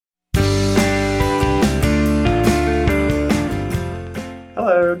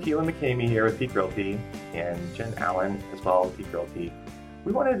Hello, Keelan McCamey here with Peak Realty and Jen Allen as well with Peak Realty.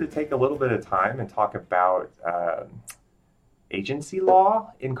 We wanted to take a little bit of time and talk about agency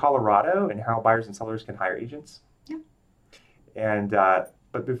law in Colorado and how buyers and sellers can hire agents. Yeah. And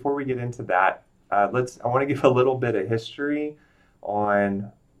but before we get into that, I want to give a little bit of history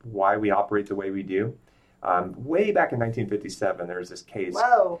on why we operate the way we do. Way back in 1957, there was this case.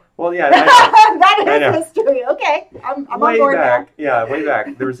 Whoa. Well, yeah, that is history. Okay, I'm on board now. Yeah, way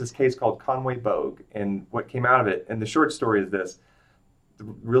back, there was this case called Conway Bogue, and what came out of it, and the short story is this: the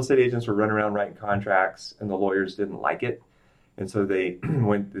real estate agents were running around writing contracts, and the lawyers didn't like it, and so they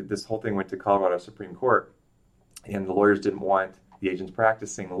this whole thing went to Colorado Supreme Court, and the lawyers didn't want the agents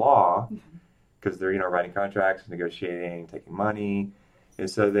practicing law because they're writing contracts, negotiating, taking money. And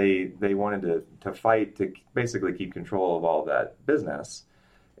so they wanted to fight to basically keep control of all of that business.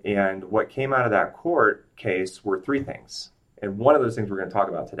 And what came out of that court case were three things. And one of those things we're going to talk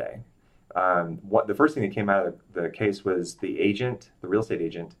about today. The first thing that came out of the case was the agent, the real estate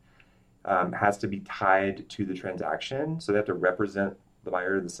agent, has to be tied to the transaction. So they have to represent the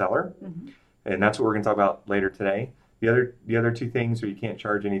buyer or the seller. Mm-hmm. And that's what we're going to talk about later today. The other two things are you can't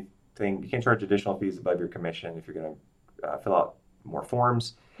charge anything. You can't charge additional fees above your commission if you're going to fill out more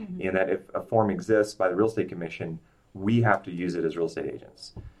forms, and that if a form exists by the real estate commission, we have to use it as real estate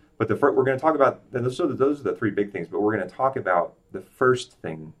agents. But we're going to talk about those are the three big things. But we're going to talk about the first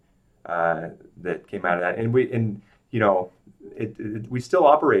thing that came out of that, and we still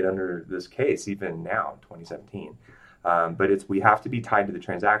operate under this case even now, 2017. But we have to be tied to the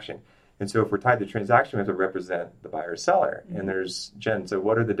transaction, and so if we're tied to the transaction, we have to represent the buyer or seller. And there's Jen. So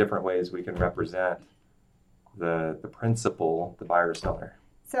what are the different ways we can represent the principal, the buyer or seller?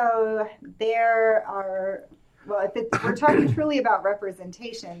 So there are, if we're talking truly about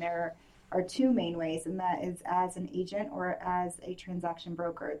representation, there are two main ways, and that is as an agent or as a transaction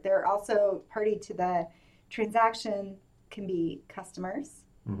broker. They're also party to the transaction can be customers,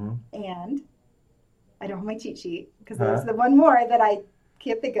 and I don't have my cheat sheet because there's the one more that I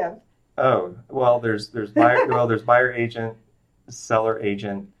can't think of. Oh, well, there's buyer there's buyer agent, seller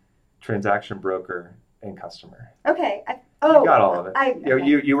agent, transaction broker, and customer. Okay. You got all of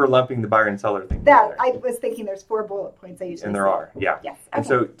it. You were lumping the buyer and seller thing together. I was thinking there's 4 bullet points I usually And there are, yeah. Yes. Okay. And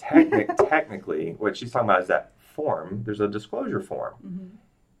so technically, what she's talking about is that form. There's a disclosure form. Mm-hmm.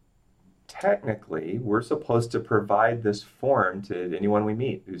 Technically, we're supposed to provide this form to anyone we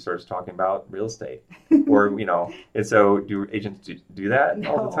meet who starts talking about real estate. Or, and so do agents do that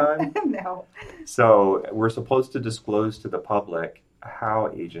all the time? No. So we're supposed to disclose to the public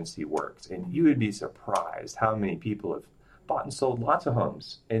how agency works. And you would be surprised how many people have bought and sold lots of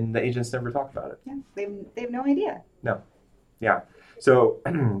homes and the agents never talk about it. Yeah, they have no idea. No. Yeah. So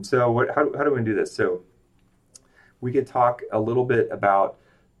how do we do this? So we could talk a little bit about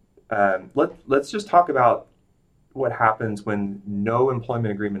let's just talk about what happens when no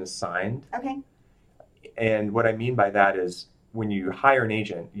employment agreement is signed. Okay. And what I mean by that is when you hire an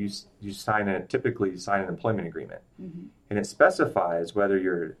agent, you typically sign an employment agreement. Mm-hmm. And it specifies whether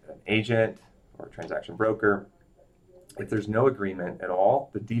you're an agent or a transaction broker. If there's no agreement at all,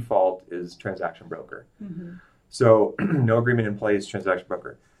 the default is transaction broker. Mm-hmm. So no agreement in place, transaction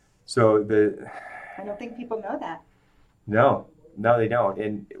broker. So I don't think people know that. No, they don't.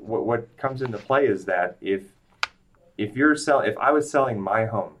 And what comes into play is that if I was selling my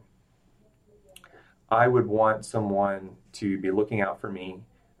home, I would want someone to be looking out for me,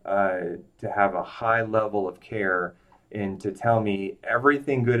 to have a high level of care, and to tell me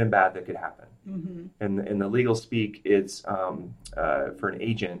everything good and bad that could happen. Mm-hmm. And in the legal speak, it's for an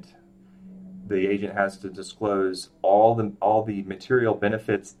agent, the agent has to disclose all the material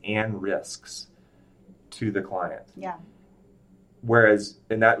benefits and risks to the client. Yeah.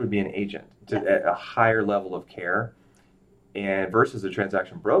 And that would be an agent at a higher level of care, and versus a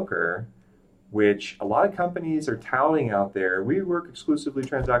transaction broker, which a lot of companies are touting out there. We work exclusively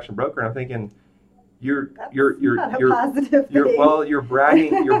transaction broker, and I'm thinking, you're positive thing. You're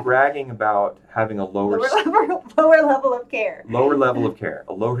bragging about having a lower level of care,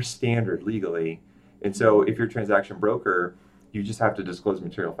 a lower standard legally. And so if you're a transaction broker, you just have to disclose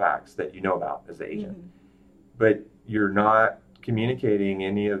material facts that you know about as the agent. Mm-hmm. But you're not communicating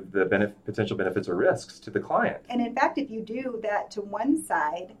any of the potential benefits or risks to the client. And in fact, if you do that to one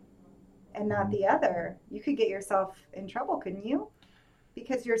side and not the other, you could get yourself in trouble, couldn't you?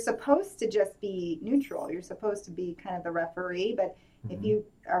 Because you're supposed to just be neutral. You're supposed to be kind of the referee. But if you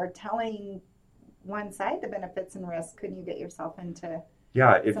are telling one side the benefits and risks, couldn't you get yourself into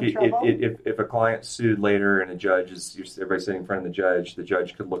Yeah, some trouble? if a client sued later and a judge is everybody sitting in front of the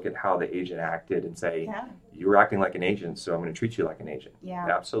judge could look at how the agent acted and say, Yeah. you were acting like an agent, so I'm going to treat you like an agent. Yeah.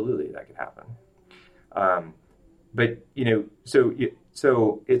 Absolutely, that could happen. But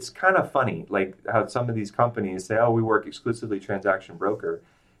so it's kind of funny, like how some of these companies say, "Oh, we work exclusively transaction broker,"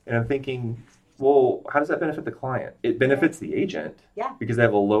 and I'm thinking, well, how does that benefit the client? It benefits the agent, Yeah. because they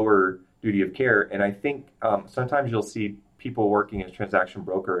have a lower duty of care. And I think sometimes you'll see people working as transaction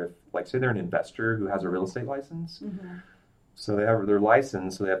broker if, like, say they're an investor who has a real estate license, Mm-hmm. so they have their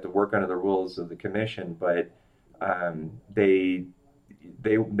license, so they have to work under the rules of the commission, but they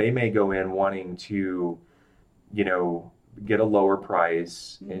may go in wanting to, get a lower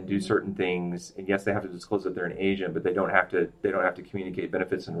price and do certain things. And yes, they have to disclose that they're an agent, but they don't have to communicate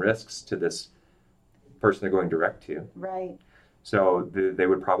benefits and risks to this person they're going direct to. Right. So they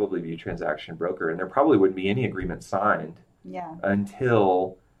would probably be a transaction broker, and there probably wouldn't be any agreement signed Yeah.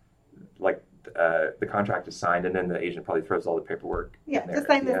 until the contract is signed, and then the agent probably throws all the paperwork. Yeah. in there Just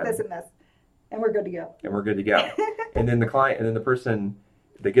sign at this, the this, end. and this, and we're good to go. And we're good to go. And then the person,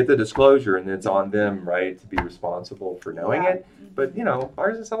 they get the disclosure, and it's on them, right, to be responsible for knowing Yeah. it. But,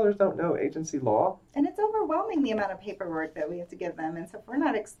 buyers and sellers don't know agency law. And it's overwhelming, the amount of paperwork that we have to give them. And so if we're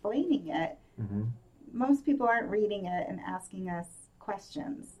not explaining it, Mm-hmm. most people aren't reading it and asking us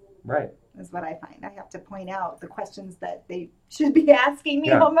questions, Right. is what I find. I have to point out the questions that they should be asking me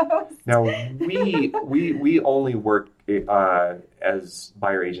Yeah. almost. Now, we only work as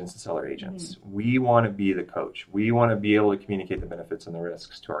buyer agents and seller agents. Mm-hmm. We want to be the coach. We want to be able to communicate the benefits and the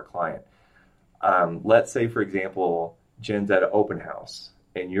risks to our client. Let's say, for example, Jen's at an open house,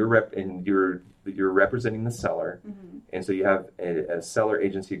 and you're representing the seller, Mm-hmm. and so you have a seller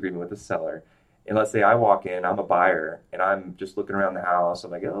agency agreement with the seller. And let's say I walk in, I'm a buyer, and I'm just looking around the house.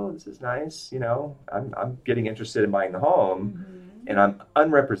 I'm like, oh, this is nice. I'm getting interested in buying the home, Mm-hmm. and I'm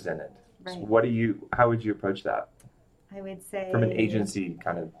unrepresented. Right. So how would you approach that I would say, from an agency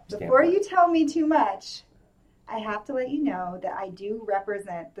kind of standpoint? before you tell me too much, I have to let you know that I do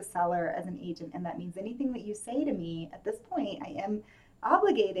represent the seller as an agent, and that means anything that you say to me at this point, I am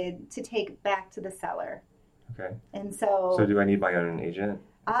obligated to take back to the seller. Okay. And so So do I need my own agent?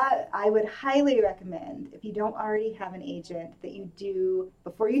 I would highly recommend, if you don't already have an agent, that you do,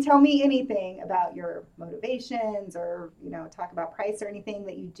 before you tell me anything about your motivations or, talk about price or anything,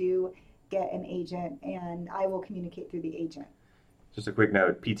 that you do get an agent, and I will communicate through the agent. Just a quick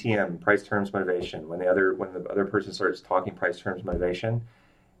note: PTM, price, terms, motivation. When the other person starts talking price, terms, motivation,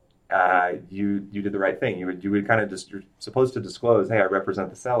 you did the right thing. You would kind of you're supposed to disclose, hey, I represent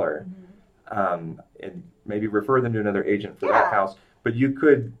the seller, and maybe refer them to another agent for that house. But you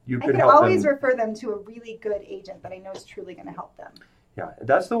could I can help always them. refer them to a really good agent that I know is truly going to help them. Yeah,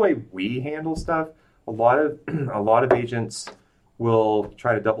 that's the way we handle stuff. A lot of agents will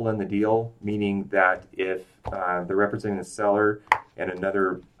try to double in the deal, meaning that if they're representing the seller and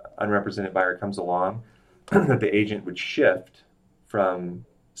another unrepresented buyer comes along, that the agent would shift from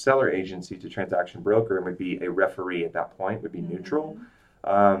seller agency to transaction broker and would be a referee at that point, would be neutral.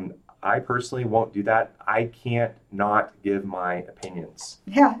 I personally won't do that. I can't not give my opinions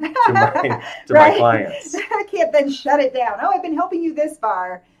Yeah. to my clients. I can't then shut it down. Oh, I've been helping you this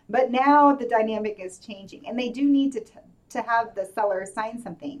far, but now the dynamic is changing. And they do need to have the seller sign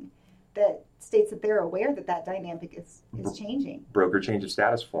something that states that they're aware that dynamic is changing. Broker change of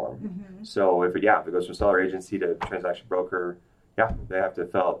status form. Mm-hmm. So if it goes from seller agency to transaction broker, they have to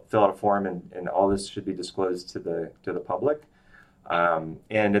fill out a form, and all this should be disclosed to the public.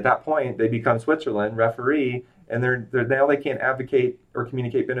 And at that point, they become Switzerland referee, and they're now they can't advocate or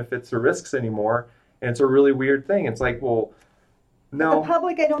communicate benefits or risks anymore. And it's a really weird thing. It's like, well, no. The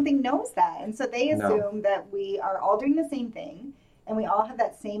public, I don't think, knows that, and so they assume that we are all doing the same thing, and we all have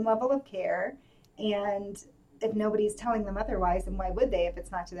that same level of care. And if nobody's telling them otherwise, then why would they if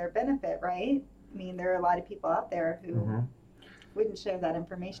it's not to their benefit, right? I mean, there are a lot of people out there who wouldn't share that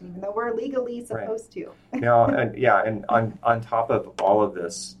information, even though we're legally supposed to. Now, and on top of all of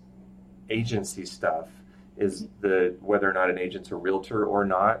this agency stuff is whether or not an agent's a realtor or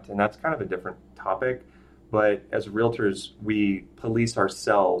not, and that's kind of a different topic. But as realtors, we police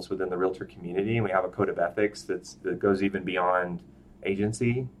ourselves within the realtor community, and we have a code of ethics that goes even beyond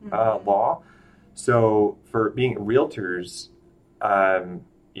agency law. So for being realtors, I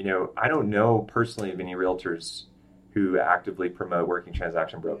don't know personally of any realtors who actively promote working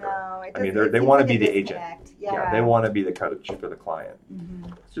transaction broker. No, I mean, they want to be the agent. Yeah. They want to be the coach for the client.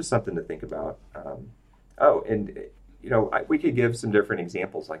 Mm-hmm. It's just something to think about. We could give some different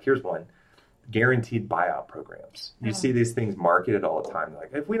examples. Like, here's one: guaranteed buyout programs. You see these things marketed all the time.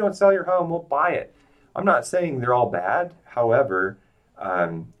 Like, if we don't sell your home, we'll buy it. I'm not saying they're all bad. However,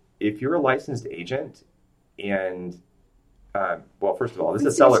 If you're a licensed agent and, well, first of all, this We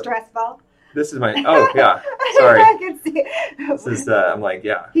is a see seller. stress ball. This is my, oh, yeah, sorry. I can see. This is, I'm like,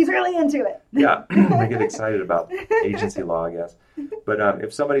 yeah. He's really into it. Yeah, I get excited about agency law, I guess. But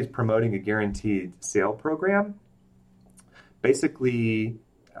if somebody's promoting a guaranteed sale program, basically,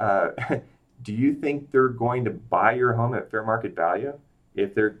 do you think they're going to buy your home at fair market value?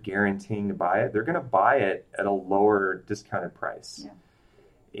 If they're guaranteeing to buy it, they're going to buy it at a lower discounted price.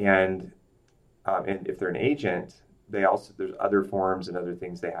 Yeah. And if they're an agent, there's other forms and other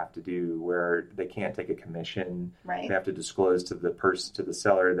things they have to do where they can't take a commission. Right. They have to disclose to the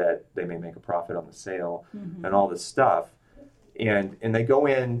seller that they may make a profit on the sale, Mm-hmm. and all this stuff. And they go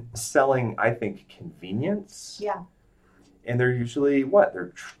in selling, I think, convenience. Yeah. And they're usually what?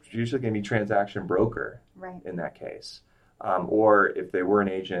 They're usually going to be transaction broker Right. in that case. Or if they were an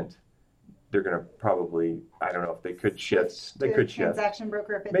agent, they're going to probably, I don't know if they could shift. They could shift. Transaction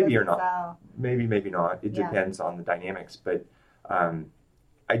broker if it Maybe or doesn't not. sell. Maybe not. It Yeah. depends on the dynamics. But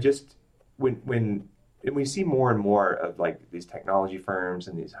I just, when we see more and more of like these technology firms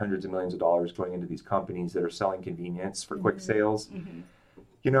and these hundreds of millions of dollars going into these companies that are selling convenience for quick sales, Mm-hmm.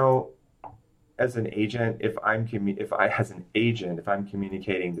 you know, as an agent, if I'm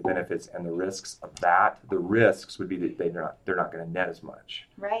communicating the benefits and the risks of that, the risks would be that they're not going to net as much.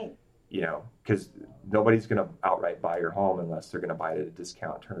 Right. You know, because nobody's going to outright buy your home unless they're going to buy it at a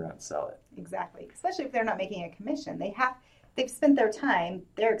discount, turn around and sell it. Exactly. Especially if they're not making a commission. They've spent their time.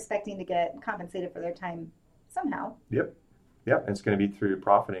 They're expecting to get compensated for their time somehow. Yep. And it's going to be through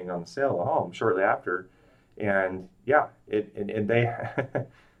profiting on the sale of the home shortly after. And yeah,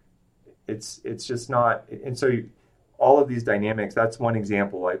 it's just not. And so all of these dynamics, that's one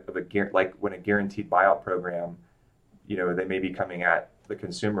example like when a guaranteed buyout program, you know, they may be coming at the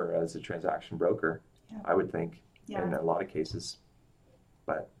consumer as a transaction broker, Yeah. I would think, Yeah. in a lot of cases.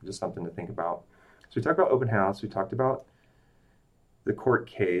 But just something to think about. So we talked about open house. We talked about the court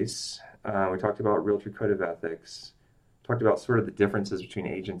case. We talked about Realtor Code of Ethics. Talked about sort of the differences between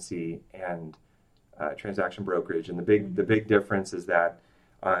agency and transaction brokerage. And the big difference is that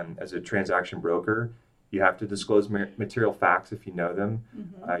as a transaction broker, you have to disclose material facts if you know them.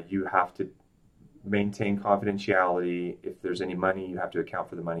 Mm-hmm. You have to maintain confidentiality. If there's any money, you have to account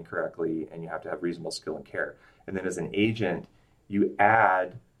for the money correctly, and you have to have reasonable skill and care. And then as an agent, you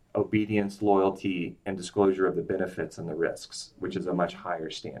add obedience, loyalty, and disclosure of the benefits and the risks, which is a much higher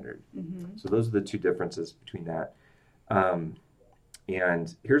standard. Mm-hmm. So those are the two differences between that.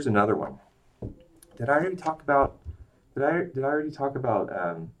 And here's another one. Did I already talk about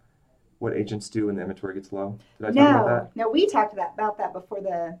what agents do when the inventory gets low? Did I talk about that? No, we talked about that before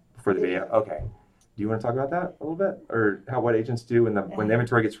the video? Okay. Do you want to talk about that a little bit, or what agents do when the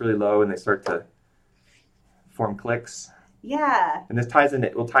inventory gets really low and they start to form cliques? Yeah. And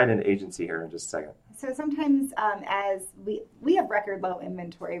we'll tie it into agency here in just a second. So sometimes as we have record low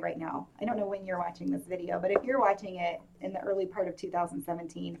inventory right now. I don't know when you're watching this video, but if you're watching it in the early part of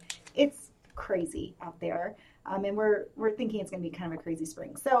 2017, it's crazy out there. And we're thinking it's going to be kind of a crazy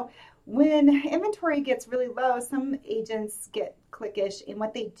spring. So when inventory gets really low, some agents get cliquish, and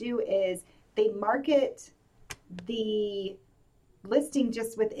what they do is they market the listing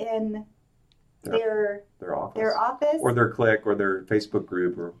just within their office or their clique or their Facebook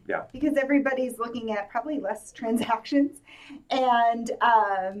group, or because everybody's looking at probably less transactions, and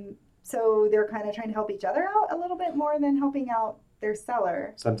so they're kind of trying to help each other out a little bit more than helping out their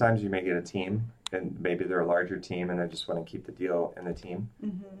seller. Sometimes you may get a team, and maybe they're a larger team and they just want to keep the deal in the team.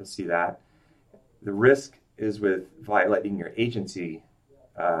 Mm-hmm. You'll see that. The risk is with violating your agency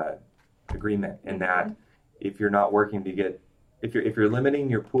agreement, in that if you're not working to get, if you're limiting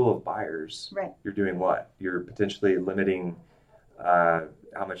your pool of buyers, right, you're doing what? You're potentially limiting how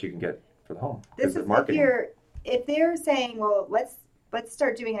much you can get for the home. This is marketing. If they're saying, well, let's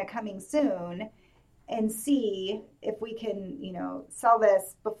start doing a coming soon and see if we can, sell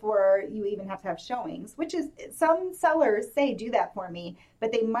this before you even have to have showings, which is, some sellers say, do that for me,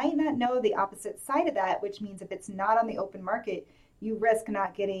 but they might not know the opposite side of that, which means if it's not on the open market, you risk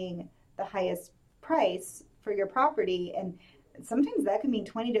not getting the highest price for your property. And sometimes that can mean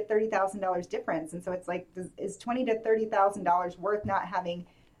 $20,000 to $30,000 difference. And so it's like, is $20,000 to $30,000 worth not having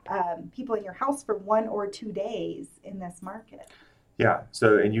people in your house for 1 or 2 days in this market? Yeah.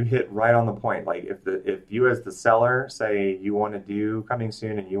 So, and you hit right on the point. Like if you as the seller say you want to do coming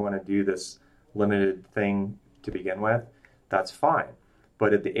soon and you want to do this limited thing to begin with, that's fine.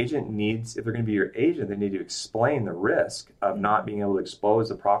 But if the agent if they're going to be your agent, they need to explain the risk of not being able to expose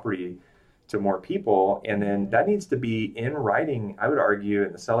the property to more people. And then that needs to be in writing, I would argue,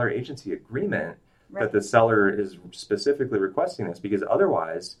 in the seller agency agreement, that the seller is specifically requesting this, because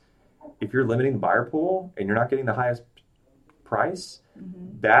otherwise, if you're limiting the buyer pool and you're not getting the highest price,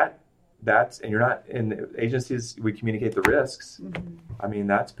 and you're not in agencies, we communicate the risks. I mean,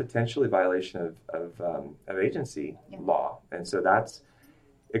 that's potentially violation of agency law, and so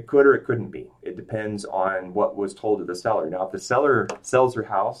it could or it couldn't be. It depends on what was told to the seller. Now, if the seller sells her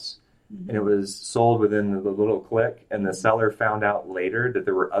house and it was sold within the little click, and the seller found out later that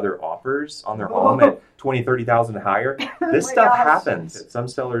there were other offers on their home at $20,000, $30,000 higher, this stuff happens. Some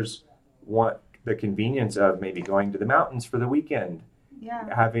sellers want the convenience of maybe going to the mountains for the weekend,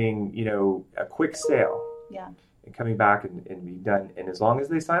 having a quick sale, and coming back and be done. And as long as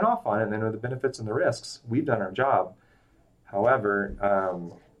they sign off on it and they know the benefits and the risks, we've done our job. However,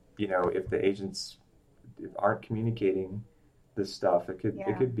 if the agents aren't communicating this stuff, it could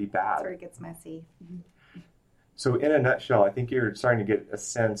be bad. That's where it gets messy. So in a nutshell, I think you're starting to get a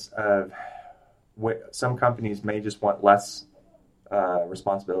sense of what some companies may just want less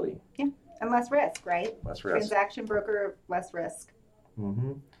responsibility. Yeah, and less risk, right? Less risk. Transaction broker, less risk.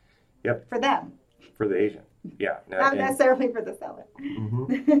 Yep. For them. For the agent. Yeah. Not necessarily for the seller.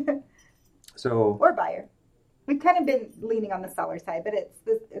 So. Or buyer. We've kind of been leaning on the seller side, but it's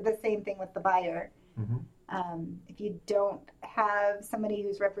the same thing with the buyer. If you don't have somebody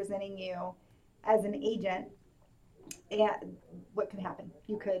who's representing you as an agent, what could happen?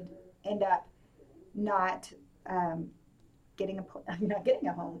 You could end up not getting a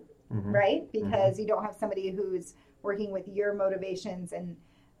home, right? Because you don't have somebody who's working with your motivations and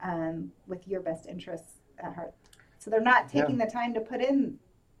with your best interests at heart. So they're not taking the time to put in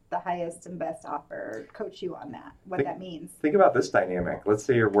the highest and best offer, coach you on that, means. Think about this dynamic. Let's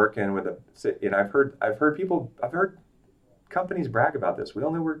say you're working with I've heard companies brag about this. We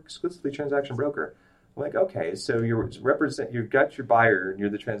only work exclusively transaction broker. I'm like, okay, so you've got your buyer and you're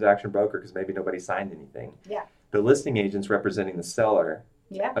the transaction broker because maybe nobody signed anything. Yeah. The listing agent's representing the seller.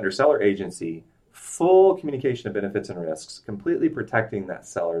 Yeah. Under seller agency, full communication of benefits and risks, completely protecting that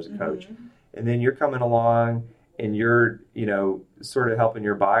seller as a coach. And then you're coming along and you're, sort of helping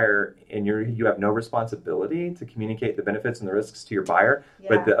your buyer, and you have no responsibility to communicate the benefits and the risks to your buyer,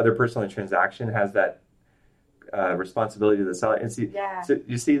 but the other person in the transaction has that responsibility to the seller. And so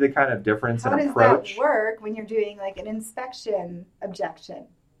you see the kind of difference in approach. How does that work when you're doing like an inspection objection?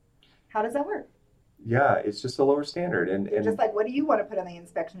 How does that work? Yeah, it's just a lower standard. And just like, what do you want to put on the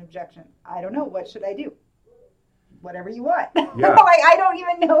inspection objection? I don't know. What should I do? Whatever you want. Yeah. I don't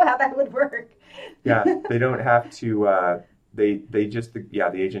even know how that would work. Yeah, they don't have to. The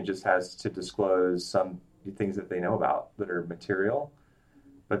agent just has to disclose some things that they know about that are material,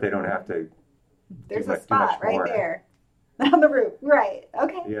 but they don't have to. There's a spot right there on the roof. Right.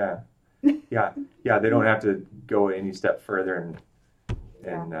 Okay. Yeah. They don't have to go any step further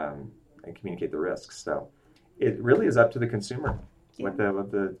and communicate the risks. So it really is up to the consumer. What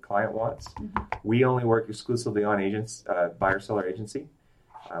the client wants. We only work exclusively on agents, buyer-seller agency.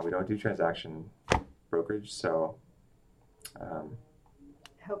 We don't do transaction brokerage, so. I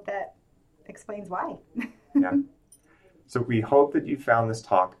hope that explains why. Yeah. So we hope that you found this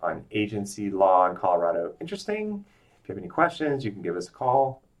talk on agency law in Colorado interesting. If you have any questions, you can give us a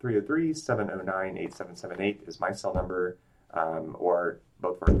call. 303-709-8778 is my cell number, or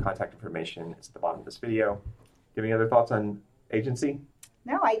both of our contact information is at the bottom of this video. Do you have any other thoughts on agency?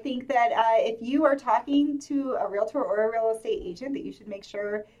 No, I think that if you are talking to a realtor or a real estate agent, that you should make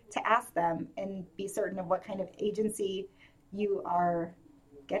sure to ask them and be certain of what kind of agency you are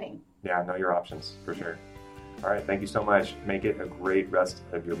getting. Yeah, know your options for sure. All right, thank you so much. Make it a great rest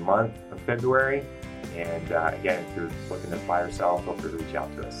of your month of February. And again, if you're looking to buy or sell, feel free to reach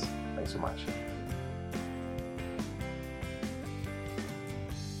out to us. Thanks so much.